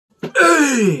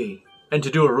Hey! And to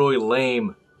do a really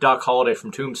lame Doc Holliday from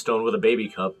Tombstone with a baby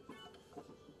cup.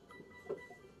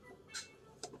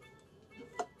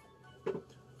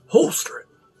 Holster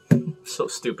it. So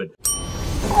stupid.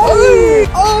 Hey!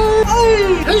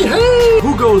 Hey! Hey! Hey!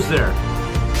 Who goes there?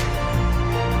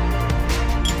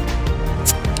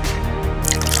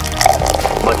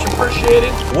 Much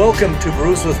appreciated. Welcome to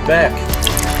Brews with Beck.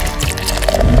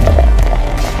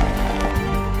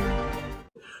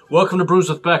 Welcome to Brews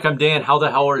with Beck. I'm Dan. How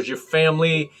the hell is your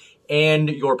family and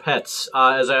your pets?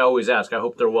 As I always ask, I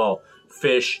hope they're well.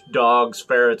 Fish, dogs,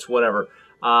 ferrets, whatever.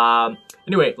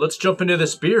 Anyway, let's jump into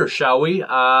this beer, shall we?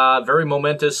 Very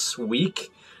momentous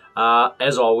week.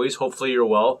 As always, hopefully you're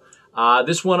well.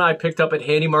 This one I picked up at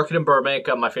Handy Market in Burbank,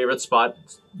 my favorite spot.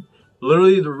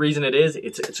 Literally, the reason it is,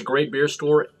 it's a great beer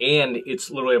store, and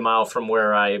it's literally a mile from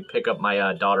where I pick up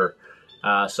my daughter.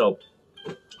 So,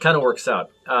 kind of works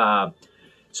out.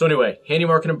 So anyway, Handy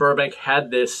Market in Burbank had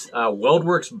this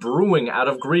Weldwerks Brewing out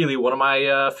of Greeley, one of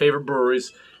my favorite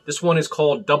breweries. This one is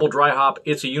called Double Dry Hop.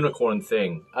 It's a unicorn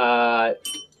thing.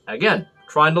 Again,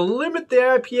 trying to limit the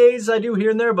IPAs I do here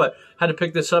and there, but had to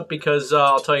pick this up because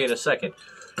I'll tell you in a second.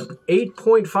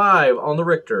 8.5 on the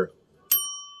Richter.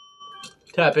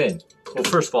 Tap in. Well,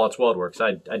 first of all, it's Weldwerks.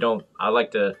 I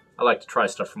like to try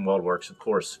stuff from Weldwerks, of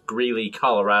course. Greeley,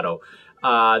 Colorado.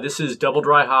 This is double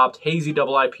dry hopped, hazy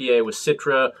double IPA with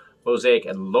Citra, Mosaic,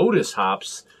 and Lotus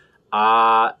hops.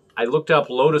 I looked up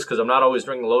Lotus because I'm not always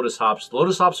drinking Lotus hops.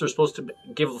 Lotus hops are supposed to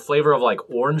give the flavor of like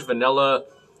orange, vanilla,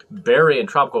 berry, and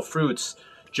tropical fruits,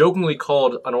 jokingly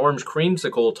called an orange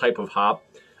creamsicle type of hop.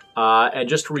 And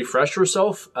just to refresh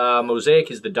yourself, Mosaic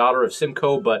is the daughter of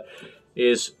Simcoe, but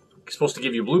is supposed to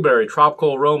give you blueberry,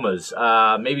 tropical aromas,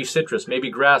 maybe citrus, maybe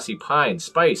grassy, pine,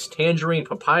 spice, tangerine,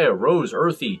 papaya, rose,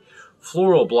 earthy,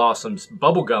 floral blossoms,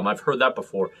 bubblegum. I've heard that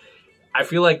before. I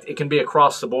feel like it can be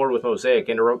across the board with Mosaic.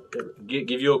 And to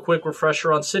give you a quick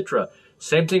refresher on Citra,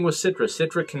 same thing with Citra.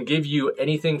 Citra can give you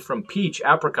anything from peach,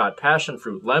 apricot, passion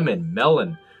fruit, lemon,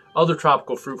 melon, other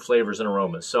tropical fruit flavors and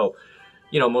aromas. So,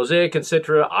 you know, Mosaic and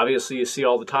Citra, obviously you see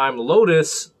all the time.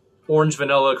 Lotus, orange,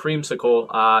 vanilla,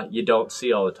 creamsicle, you don't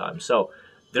see all the time. So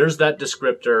there's that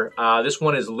descriptor. This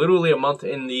one is literally a month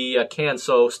in the can,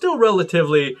 so still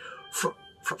relatively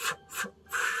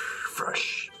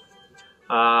fresh.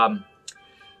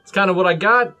 It's kind of what I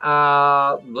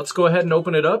got. Let's go ahead and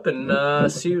open it up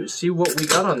and see what we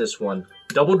got on this one.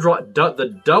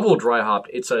 The double dry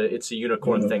hopped. It's a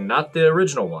unicorn thing, not the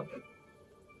original one.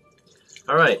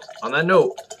 All right. On that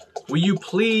note, will you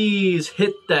please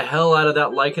hit the hell out of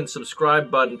that like and subscribe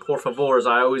button, por favor, as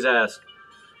I always ask.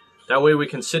 That way we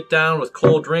can sit down with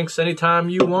cold drinks anytime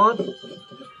you want.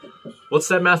 What's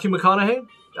that, Matthew McConaughey?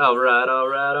 All right, all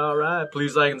right, all right.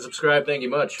 Please like and subscribe. Thank you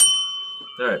much.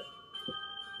 All right.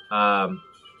 A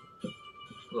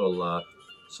little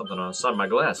something on the side of my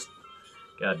glass.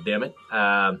 God damn it.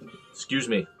 Excuse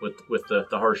me with the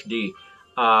harsh D.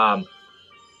 Got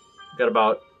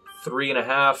about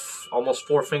 3.5, almost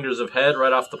 4 fingers of head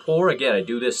right off the pour. Again, I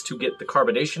do this to get the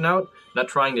carbonation out, not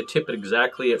trying to tip it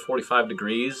exactly at 45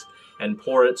 degrees and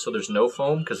pour it so there's no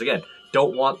foam. Because again,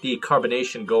 don't want the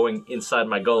carbonation going inside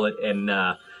my gullet and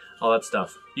all that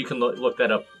stuff. You can look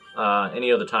that up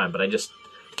any other time, but I just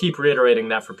keep reiterating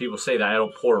that for people say that I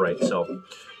don't pour right. So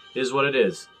it is what it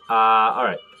is. All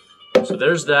right, so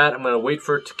there's that. I'm going to wait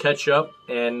for it to catch up,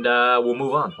 and we'll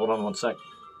move on. Hold on one sec.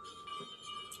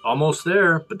 Almost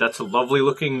there, but that's a lovely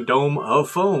looking dome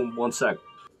of foam. One sec.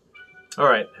 All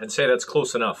right, I'd say that's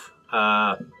close enough.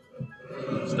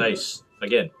 It's nice.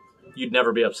 Again, you'd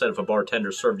never be upset if a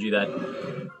bartender served you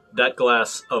that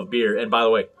glass of beer. And by the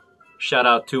way, shout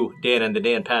out to Dan and the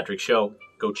Dan Patrick Show.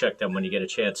 Go check them when you get a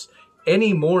chance.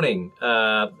 Any morning,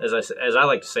 as I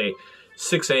like to say,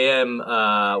 6 a.m.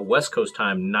 West Coast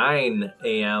time, 9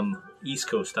 a.m. East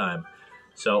Coast time.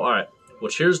 So, all right. Well,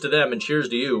 cheers to them and cheers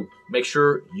to you. Make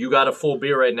sure you got a full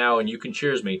beer right now and you can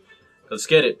cheers me. Let's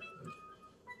get it.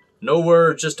 No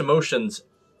words, just emotions.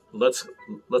 Let's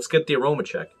get the aroma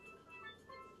check.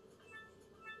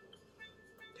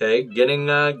 Okay, getting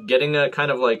a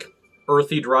kind of like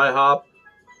earthy dry hop,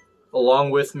 along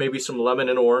with maybe some lemon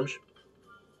and orange.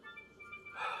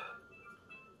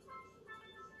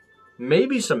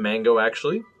 Maybe some mango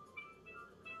actually.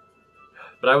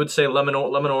 But I would say lemon,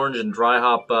 orange, and dry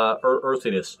hop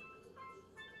earthiness.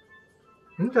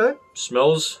 Okay.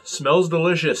 Smells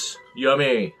delicious.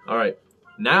 Yummy. All right.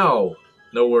 Now,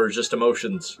 no words, just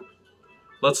emotions.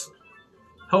 Let's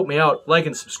help me out. Like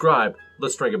and subscribe.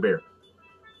 Let's drink a beer.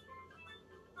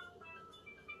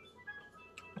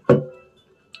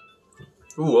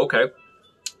 Ooh, okay.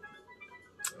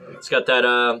 It's got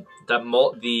that that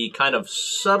malt, the kind of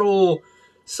subtle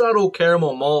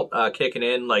caramel malt kicking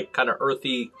in, like kind of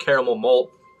earthy caramel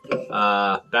malt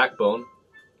backbone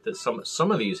that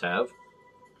some of these have.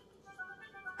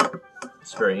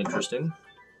 It's very interesting.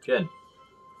 Again,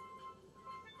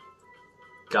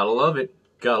 gotta love it.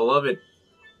 Gotta love it.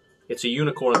 It's a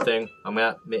unicorn thing.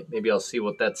 Maybe I'll see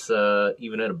what that's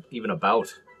even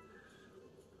about.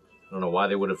 I don't know why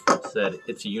they would have said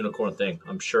it's a unicorn thing.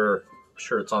 I'm sure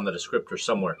it's on the descriptor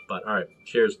somewhere. But all right,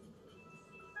 cheers.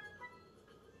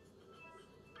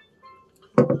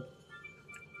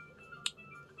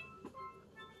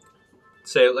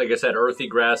 Say, like I said, earthy,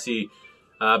 grassy,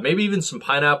 maybe even some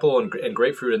pineapple and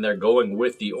grapefruit in there going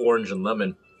with the orange and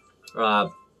lemon.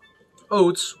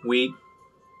 Oats, wheat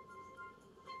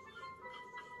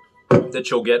that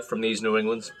you'll get from these New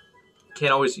Englands.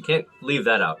 You can't leave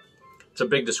that out. It's a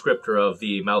big descriptor of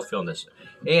the mouthfeel in this.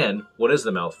 And what is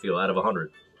the mouthfeel out of 100?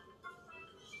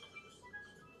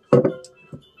 I'm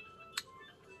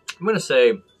going to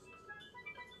say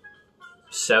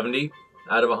 70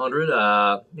 out of 100.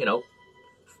 You know,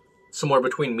 somewhere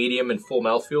between medium and full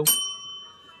mouthfeel.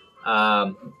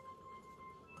 Got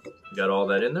all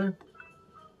that in there?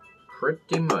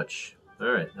 Pretty much.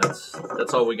 All right,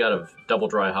 that's all we got of double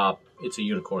dry hop. It's a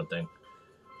unicorn thing.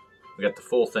 We got the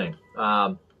full thing.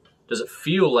 Does it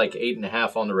feel like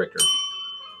 8.5 on the Richter?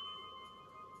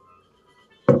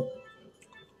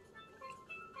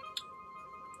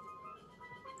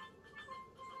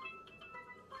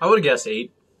 I would have guessed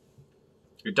 8.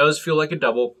 It does feel like a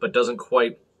double, but doesn't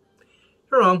quite.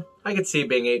 You're wrong. I could see it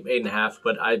being 8.5,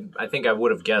 but I think I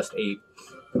would have guessed 8.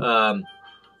 All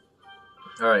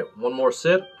right, one more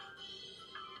sip,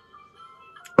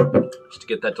 just to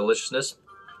get that deliciousness.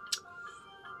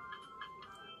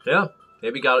 Yeah,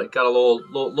 maybe got a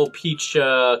little peach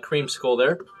creamsicle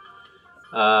there.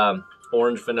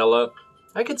 Orange vanilla.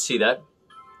 I could see that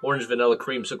orange vanilla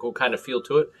creamsicle kind of feel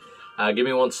to it. Give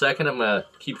me 1 second. I'm gonna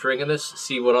keep drinking this.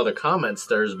 See what other comments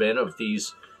there's been of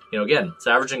these. You know, again, it's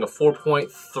averaging a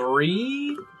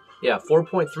 4.3. Yeah,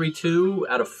 4.32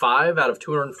 out of 5 out of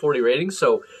 240 ratings.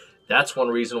 So that's one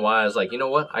reason why I was like, you know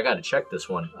what? I got to check this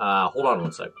one. Hold on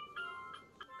 1 sec.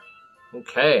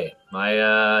 Okay,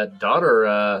 my daughter.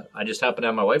 I just happened to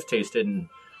have my wife taste it, and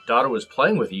daughter was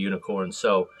playing with a unicorn.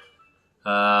 So,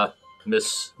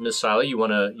 Miss Sally, you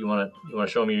wanna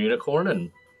show me your unicorn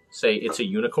and say it's a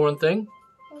unicorn thing?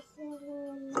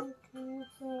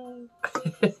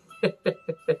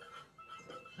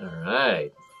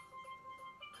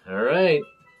 All right.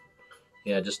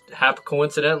 Yeah, just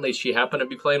coincidentally, she happened to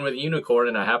be playing with a unicorn,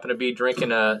 and I happened to be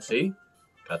drinking see?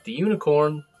 Got the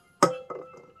unicorn.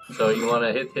 So you want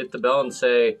to hit the bell and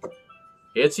say,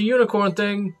 it's a unicorn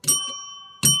thing.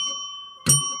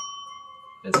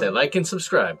 And say like and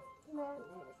subscribe.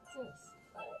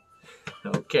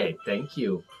 Okay, thank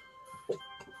you.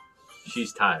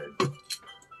 She's tired.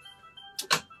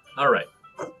 All right.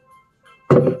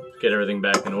 Get everything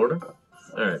back in order.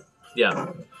 All right.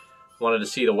 Yeah. Wanted to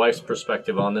see the wife's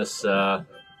perspective on this,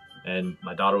 and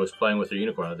my daughter was playing with her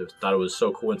unicorn. I thought it was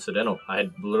so coincidental. I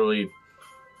had literally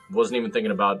wasn't even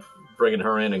thinking about bringing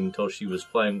her in until she was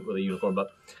playing with a unicorn.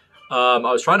 But I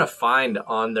was trying to find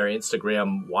on their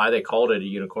Instagram why they called it a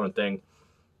unicorn thing.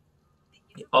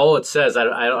 All it says,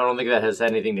 I don't think that has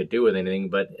anything to do with anything,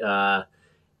 but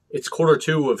it's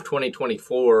Q2 of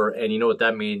 2024, and you know what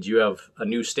that means. You have a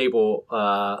new stable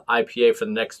IPA for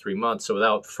the next 3 months. So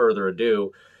without further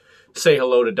ado, say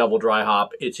hello to Double Dry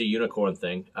Hop. It's a unicorn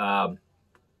thing. I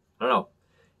don't know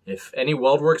if any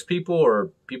Weldwerks people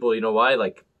or people, you know why,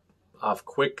 like off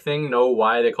quick thing, know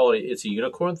why they call it it's a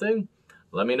unicorn thing.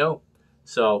 Let me know.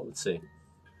 So let's see.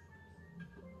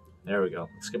 There we go.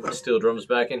 Let's get my steel drums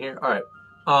back in here. All right.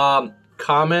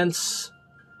 Comments.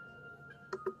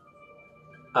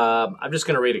 I'm just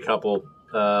gonna read a couple.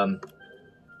 Does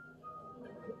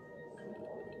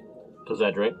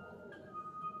that drink?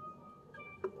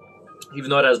 Even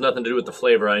though it has nothing to do with the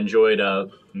flavor, I enjoyed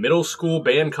middle school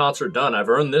band concert done. I've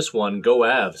earned this one. Go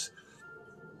Avs.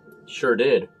 Sure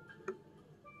did.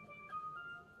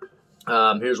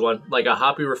 Here's one. Like a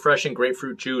hoppy, refreshing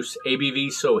grapefruit juice.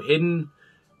 ABV so hidden,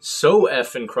 so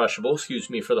effing crushable. Excuse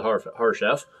me for the harsh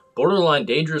F. Borderline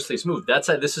dangerously smooth.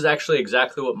 This is actually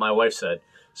exactly what my wife said.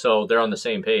 So they're on the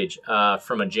same page.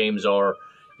 From a James R.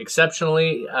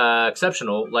 Exceptional,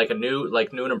 like new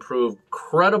and improved,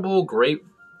 credible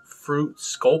grapefruit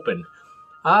sculpin.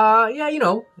 Yeah, you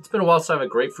know, it's been a while since I've had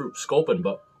grapefruit sculpin,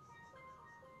 but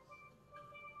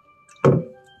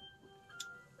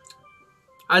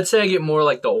I'd say I get more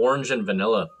like the orange and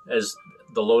vanilla as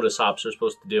the lotus hops are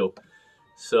supposed to do.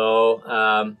 So,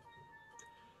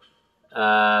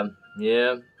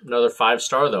 yeah, Another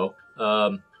 5-star though.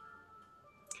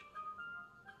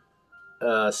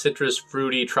 Citrus,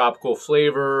 fruity, tropical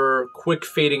flavor, quick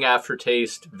fading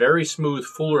aftertaste, very smooth,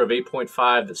 fuller of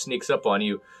 8.5 that sneaks up on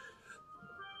you.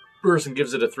 Person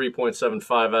gives it a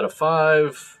 3.75 out of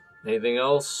 5. Anything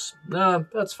else? Nah,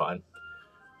 that's fine.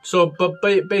 So, but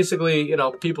basically, you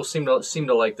know, people seem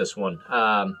to like this one.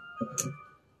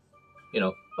 You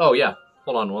know, oh yeah,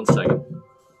 hold on 1 second.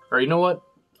 Or you know what?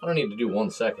 I don't need to do 1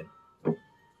 second. I'm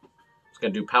just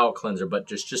gonna do palate cleanser, but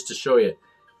just to show you,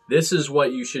 this is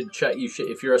what you should check. You should,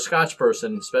 if you're a Scotch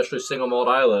person, especially single malt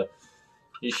Islay,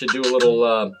 you should do a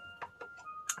little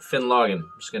Finlagen.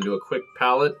 I'm just gonna do a quick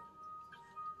palate.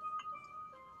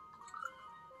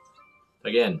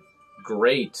 Again,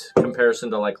 great comparison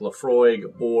to like Lafroig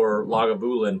or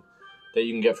Lagavulin that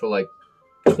you can get for like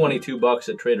 22 bucks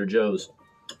at Trader Joe's.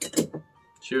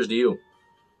 Cheers to you.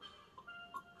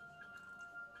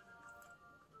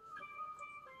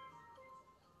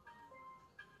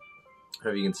 I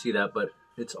don't know if you can see that, but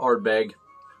it's Ardbeg.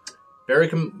 Very,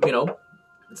 you know,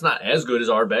 it's not as good as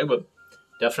Ardbeg, but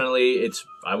definitely it's,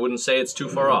 I wouldn't say it's too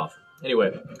far off.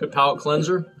 Anyway, good palate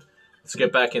cleanser. Let's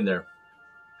get back in there.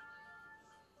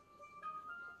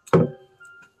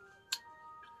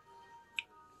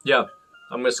 Yeah,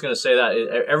 I'm just going to say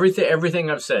that.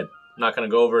 Everything I've said. I'm not going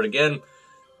to go over it again.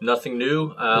 Nothing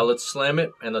new. Let's slam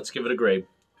it and let's give it a grade.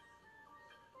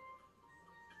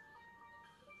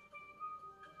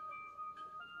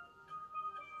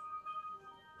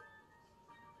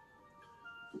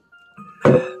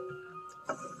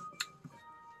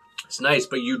 It's nice,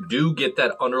 but you do get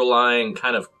that underlying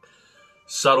kind of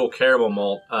subtle caramel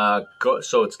malt.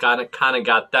 So it's kind of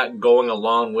got that going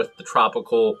along with the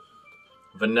tropical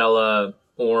vanilla,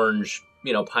 orange,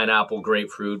 you know, pineapple,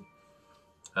 grapefruit,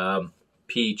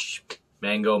 peach,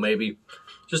 mango, maybe.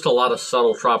 Just a lot of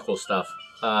subtle tropical stuff.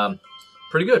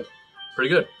 Pretty good. Pretty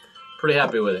good. Pretty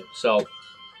happy with it. So,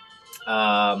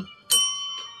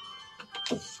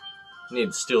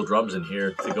 need steel drums in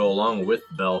here to go along with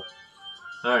the bell.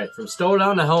 All right, from Stowe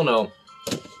down to Hell No.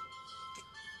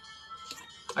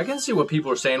 I can see what people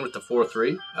are saying with the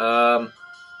 4.3.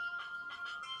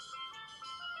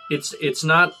 It's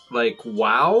not like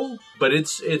wow, but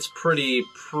it's pretty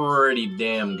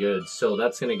damn good. So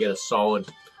that's gonna get a solid.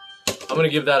 I'm gonna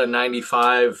give that a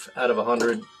 95 out of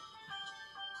 100.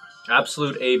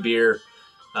 Absolute A beer.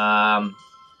 Yeah,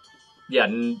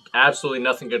 absolutely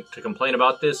nothing to complain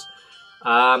about this.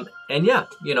 And yeah,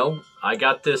 you know, I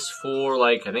got this for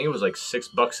like, I think it was like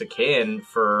 $6 a can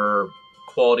for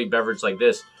quality beverage like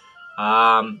this.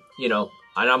 You know,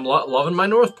 and I'm loving my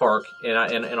North Park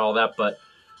and all that, but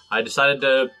I decided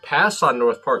to pass on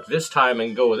North Park this time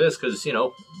and go with this because, you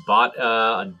know, bought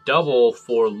a double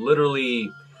for literally,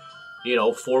 you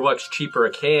know, $4 cheaper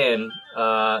a can,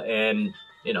 and,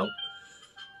 you know,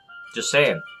 just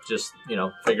saying, you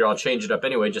know, figure I'll change it up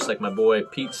anyway, just like my boy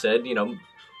Pete said, you know,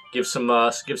 give some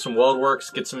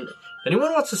Weldwerks, get some, if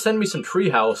anyone wants to send me some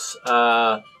Treehouse,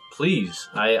 please,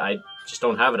 I just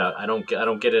don't have it out, I don't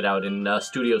get it out in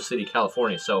Studio City,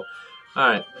 California, so,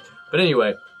 alright, but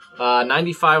anyway,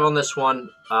 95 on this one.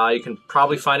 You can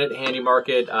probably find it at Handy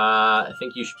Market. I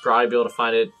think you should probably be able to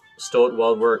find it still at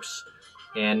Weldwerks.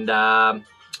 And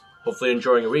hopefully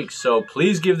enjoying your week. So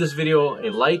please give this video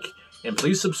a like and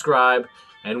please subscribe.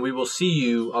 And we will see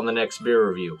you on the next beer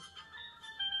review.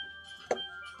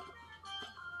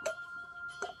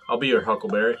 I'll be your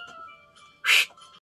Huckleberry.